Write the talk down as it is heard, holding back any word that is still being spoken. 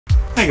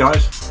Hey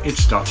guys,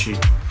 it's Dutchy.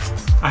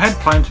 I had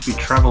planned to be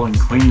travelling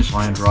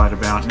Queensland right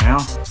about now,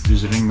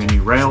 visiting many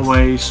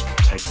railways,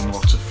 taking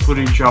lots of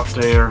footage up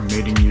there,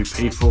 meeting new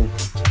people.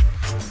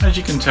 As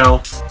you can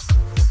tell,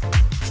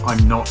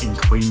 I'm not in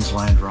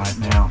Queensland right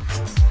now.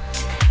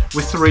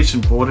 With the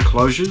recent border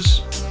closures,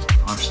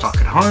 I'm stuck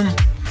at home.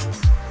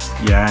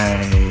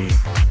 Yay!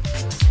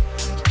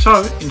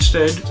 So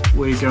instead,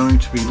 we're going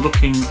to be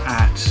looking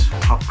at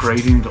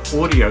upgrading the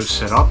audio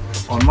setup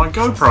on my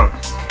GoPro.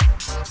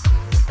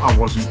 I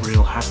wasn't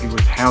real happy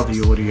with how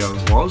the audio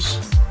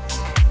was,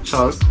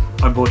 so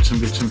I bought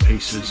some bits and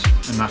pieces,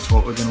 and that's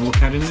what we're going to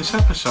look at in this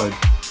episode.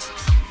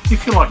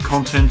 If you like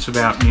content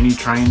about mini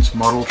trains,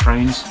 model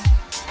trains,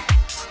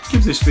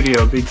 give this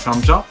video a big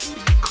thumbs up,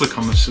 click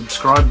on the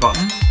subscribe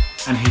button,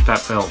 and hit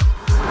that bell.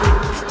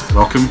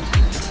 Welcome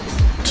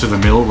to the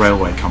Mill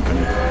Railway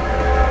Company.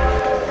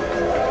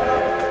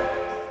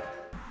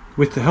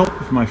 With the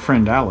help of my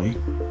friend Ali,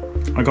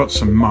 I got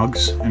some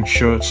mugs and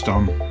shirts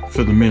done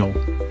for the mill.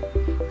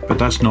 But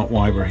that's not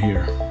why we're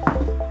here.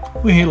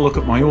 We're here to look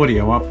at my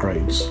audio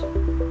upgrades.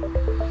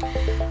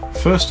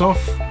 First off,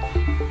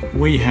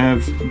 we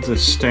have the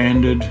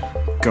standard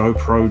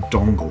GoPro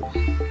dongle.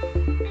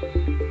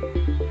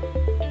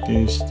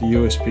 There's the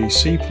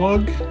USB-C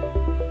plug,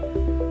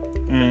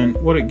 and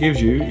what it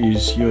gives you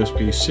is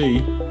USB-C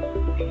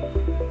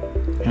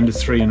and a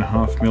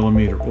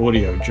 3.5mm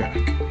audio jack,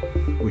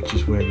 which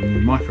is where the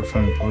new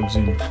microphone plugs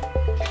in.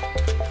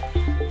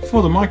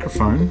 For the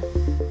microphone,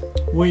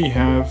 we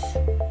have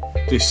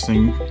this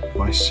thing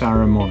by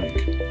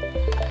Saramonic.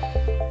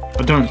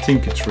 I don't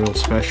think it's real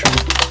special.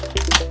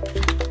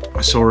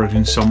 I saw it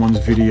in someone's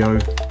video.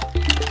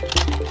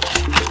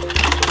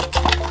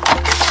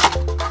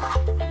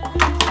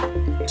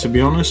 To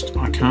be honest,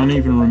 I can't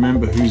even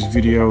remember whose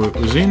video it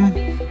was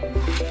in.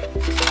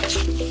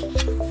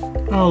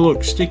 Oh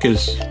look,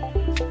 stickers.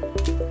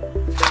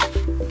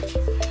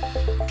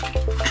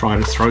 Try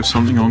to throw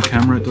something on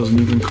camera, it doesn't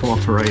even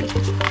cooperate.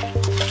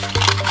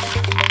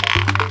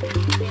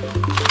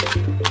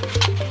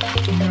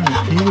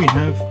 Here we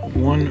have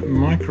one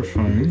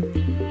microphone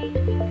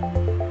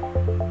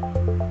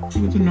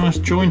with a nice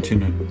joint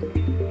in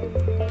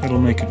it. That'll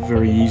make it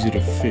very easy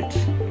to fit.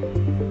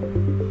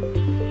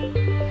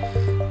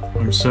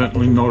 I'm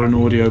certainly not an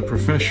audio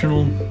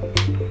professional,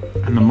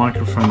 and the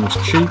microphone is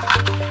cheap,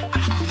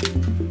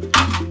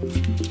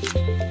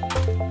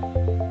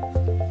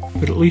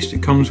 but at least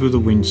it comes with a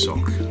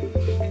windsock.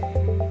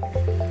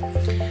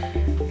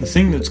 The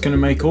thing that's going to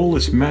make all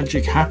this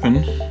magic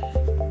happen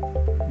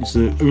is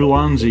the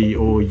Ulanzi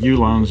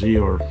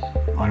or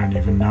I don't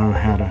even know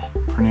how to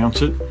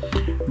pronounce it,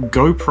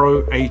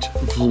 GoPro 8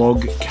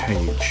 vlog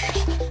cage.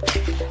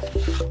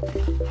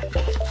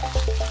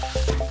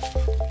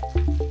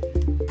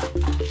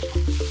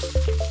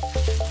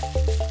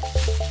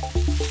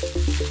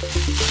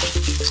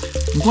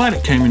 I'm glad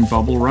it came in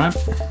bubble wrap.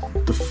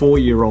 The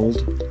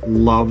 4-year-old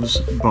loves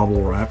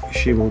bubble wrap.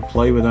 She will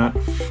play with that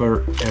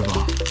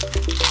forever.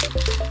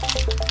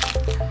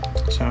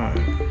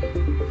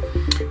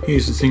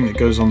 Here's the thing that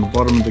goes on the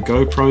bottom of the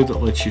GoPro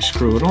that lets you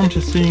screw it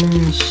onto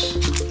things.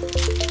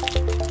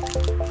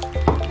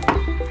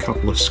 A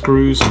couple of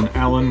screws and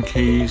Allen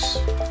keys,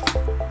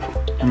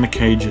 and the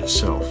cage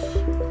itself.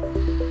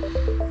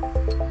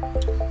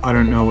 I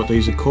don't know what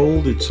these are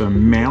called. It's a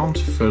mount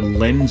for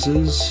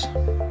lenses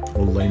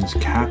or lens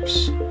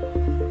caps.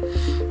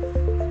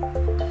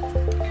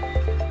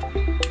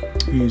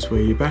 Here's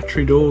where your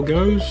battery door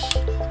goes.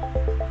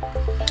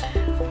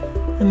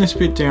 And this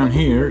bit down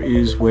here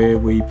is where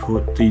we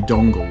put the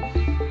dongle.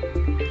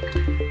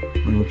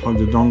 When we plug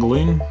the dongle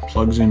in,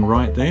 plugs in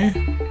right there.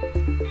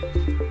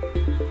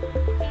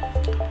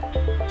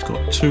 It's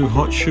got two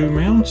hot shoe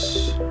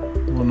mounts,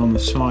 one on the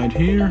side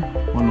here,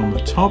 one on the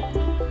top.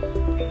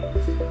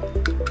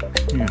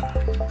 Yeah.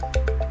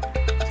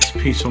 This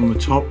piece on the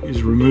top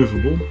is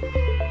removable,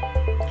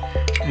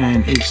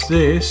 and it's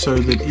there so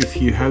that if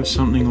you have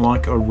something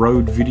like a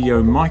Rode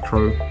Video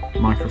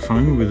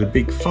microphone with a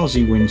big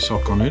fuzzy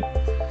windsock on it,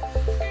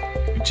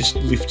 it just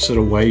lifts it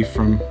away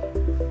from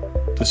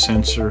the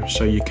sensor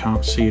so you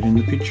can't see it in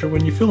the picture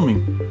when you're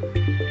filming.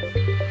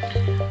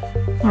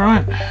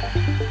 Alright,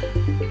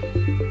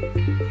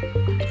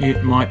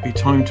 it might be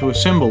time to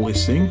assemble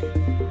this thing.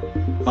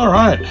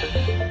 Alright,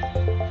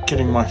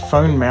 getting my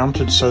phone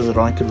mounted so that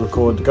I could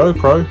record the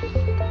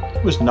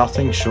GoPro was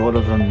nothing short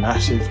of a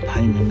massive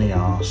pain in the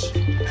arse.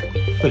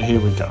 But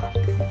here we go.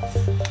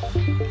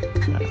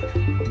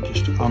 Okay,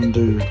 just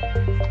undo.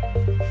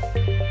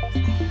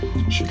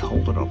 I should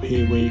hold it up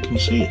here where you can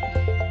see it.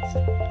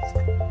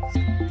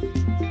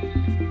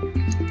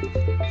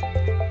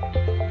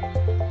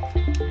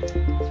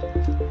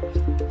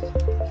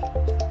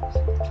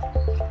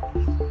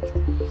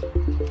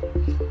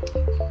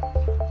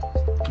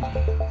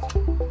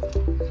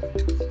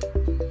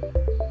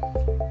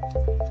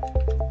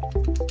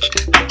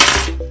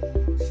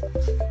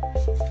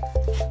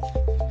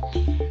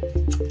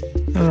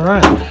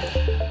 Alright,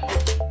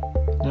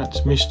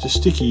 that's Mr.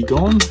 Sticky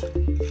gone.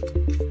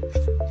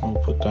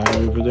 I'll put that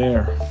over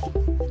there.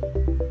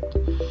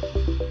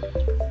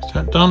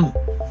 that done,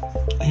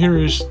 here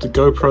is the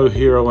GoPro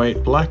HERO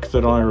 8 Black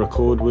that I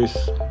record with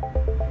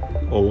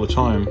all the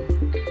time.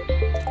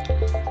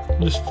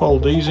 Just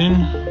fold these in,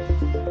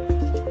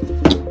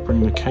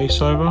 bring the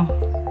case over,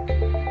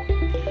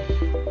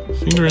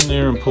 finger in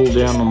there and pull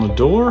down on the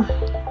door.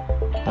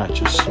 That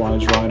just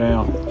slides right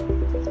out.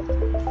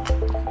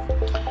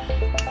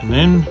 And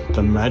then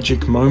the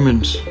magic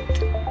moment.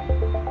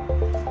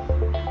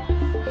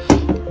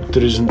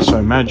 That isn't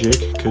so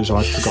magic because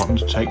I've forgotten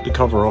to take the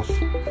cover off.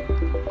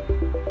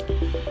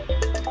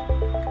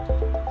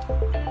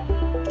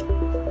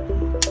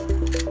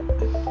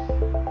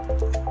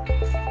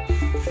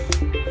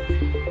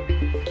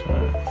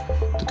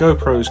 The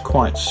GoPro is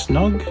quite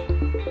snug.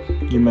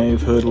 You may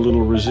have heard a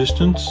little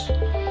resistance.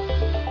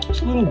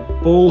 There's a little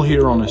ball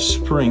here on a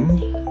spring,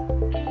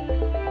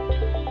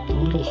 a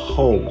little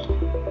hole.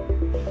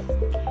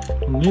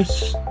 And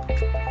this,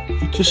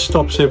 it just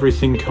stops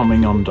everything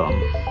coming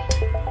undone.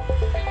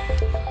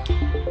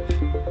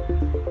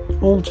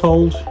 All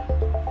told,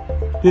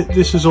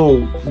 this is all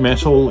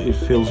metal. It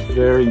feels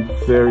very,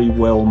 very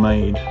well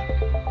made.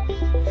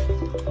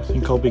 I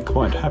think I'll be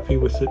quite happy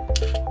with it.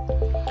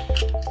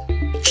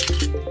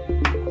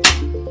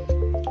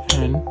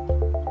 And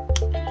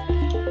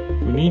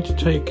we need to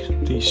take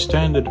the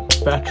standard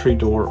battery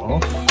door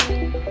off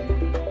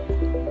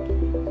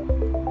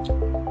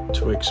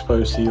to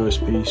expose the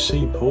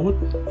USB-C port.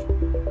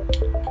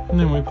 And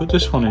then we put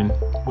this one in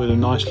with a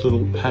nice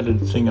little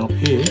padded thing up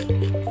here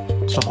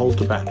to hold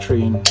the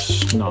battery in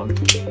snug.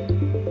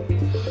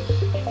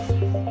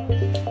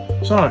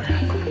 So,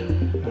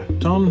 that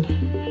done.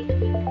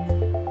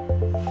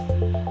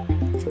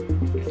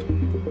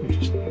 We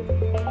just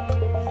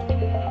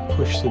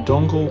push the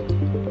dongle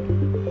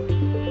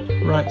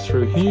right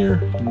through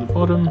here in the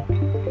bottom.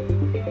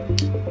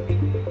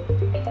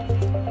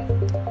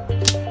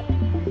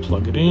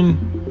 Plug it in.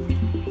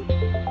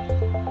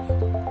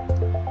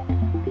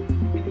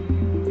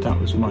 That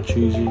was much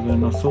easier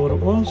than I thought it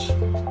was.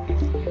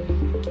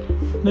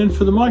 And then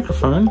for the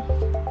microphone,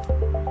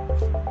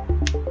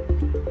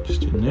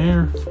 just in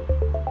there.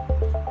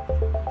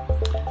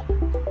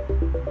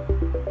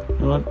 You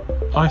know what?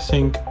 I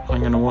think I'm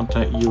going to want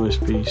that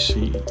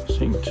USB-C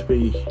thing to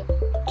be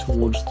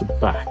towards the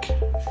back.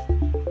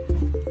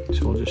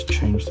 So I'll just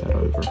change that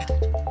over.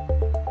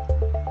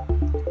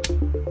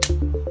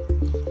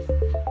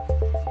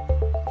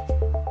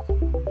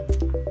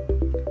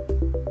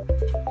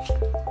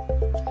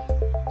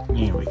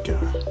 There we go.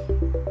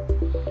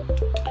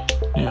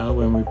 Now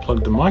when we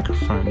plug the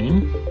microphone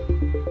in,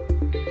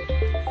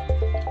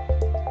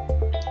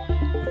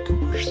 we can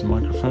push the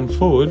microphone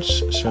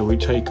forwards so we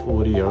take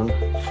audio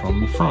from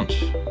the front.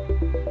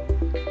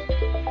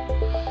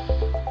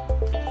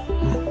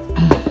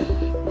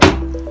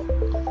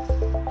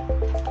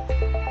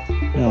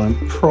 Now I'm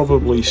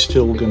probably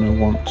still going to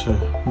want to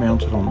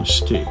mount it on the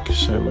stick,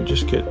 so we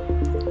just get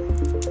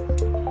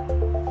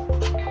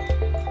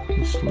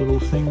this little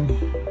thing.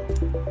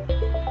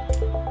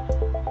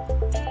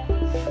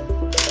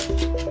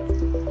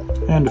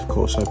 And of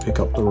course I pick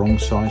up the wrong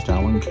sized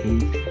Allen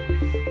key.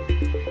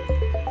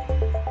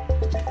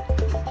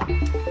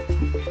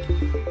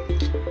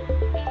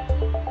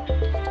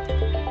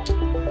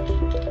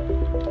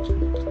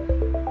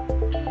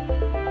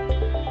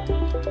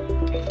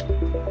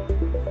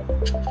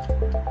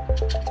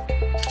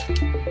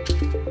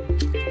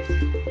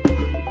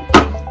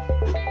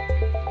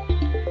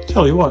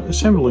 Tell you what,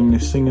 assembling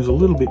this thing is a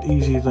little bit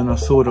easier than I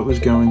thought it was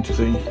going to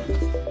be.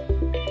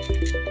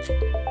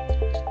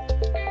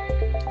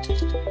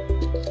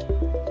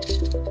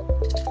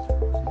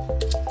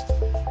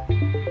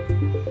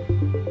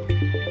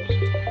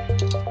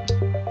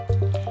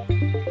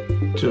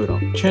 Do it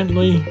up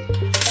gently,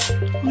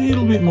 a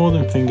little bit more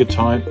than finger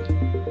tight.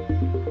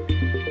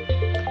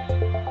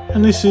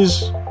 And this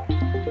is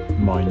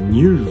my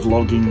new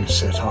vlogging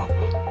setup.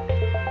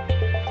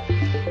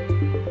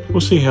 We'll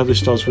see how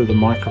this does with the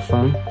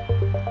microphone.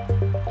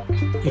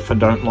 If I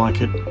don't like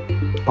it,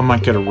 I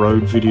might get a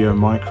Rode video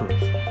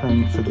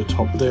microphone for the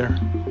top there.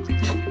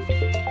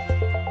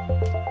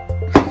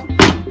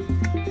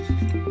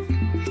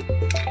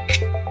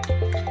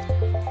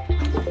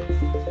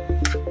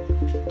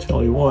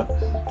 Tell you what,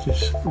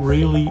 this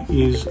really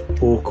is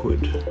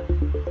awkward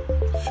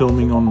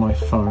filming on my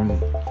phone.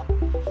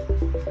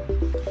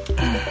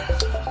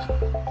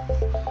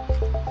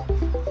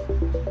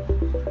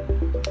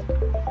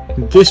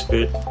 This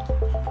bit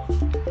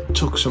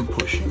took some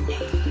pushing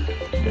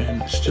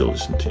and it still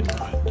isn't in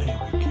right. There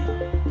we go.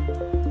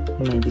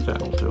 Maybe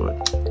that'll do it.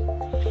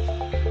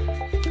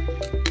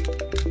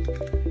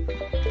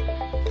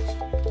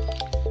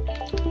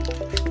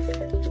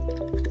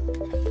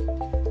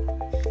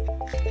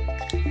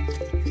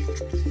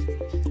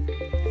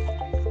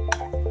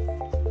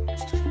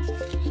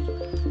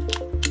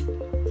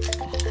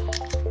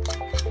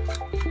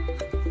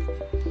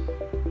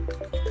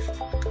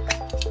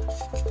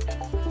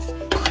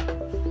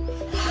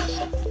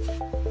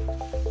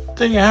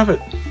 There you have it.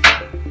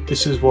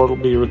 This is what I'll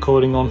be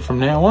recording on from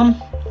now on.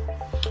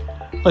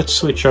 Let's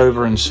switch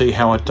over and see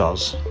how it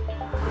does.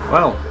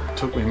 Well, it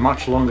took me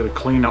much longer to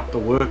clean up the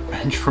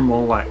workbench from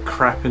all that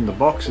crap in the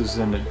boxes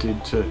than it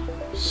did to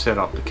set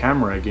up the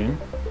camera again.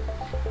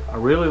 I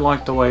really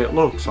like the way it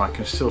looks. I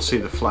can still see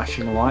the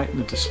flashing light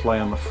and the display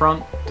on the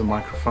front. The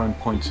microphone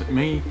points at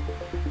me.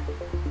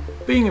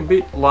 Being a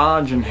bit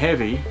large and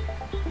heavy,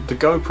 the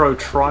GoPro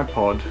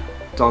tripod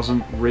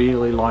doesn't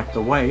really like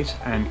the weight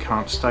and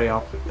can't stay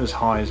up as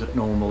high as it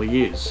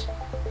normally is.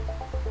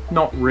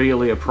 Not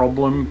really a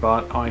problem,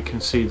 but I can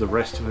see the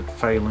rest of it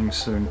failing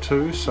soon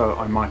too, so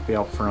I might be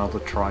up for another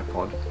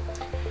tripod.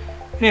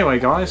 Anyway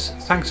guys,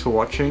 thanks for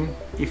watching.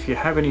 If you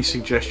have any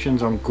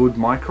suggestions on good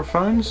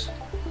microphones,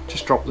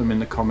 just drop them in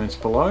the comments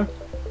below.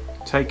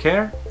 Take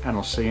care, and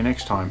I'll see you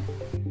next time.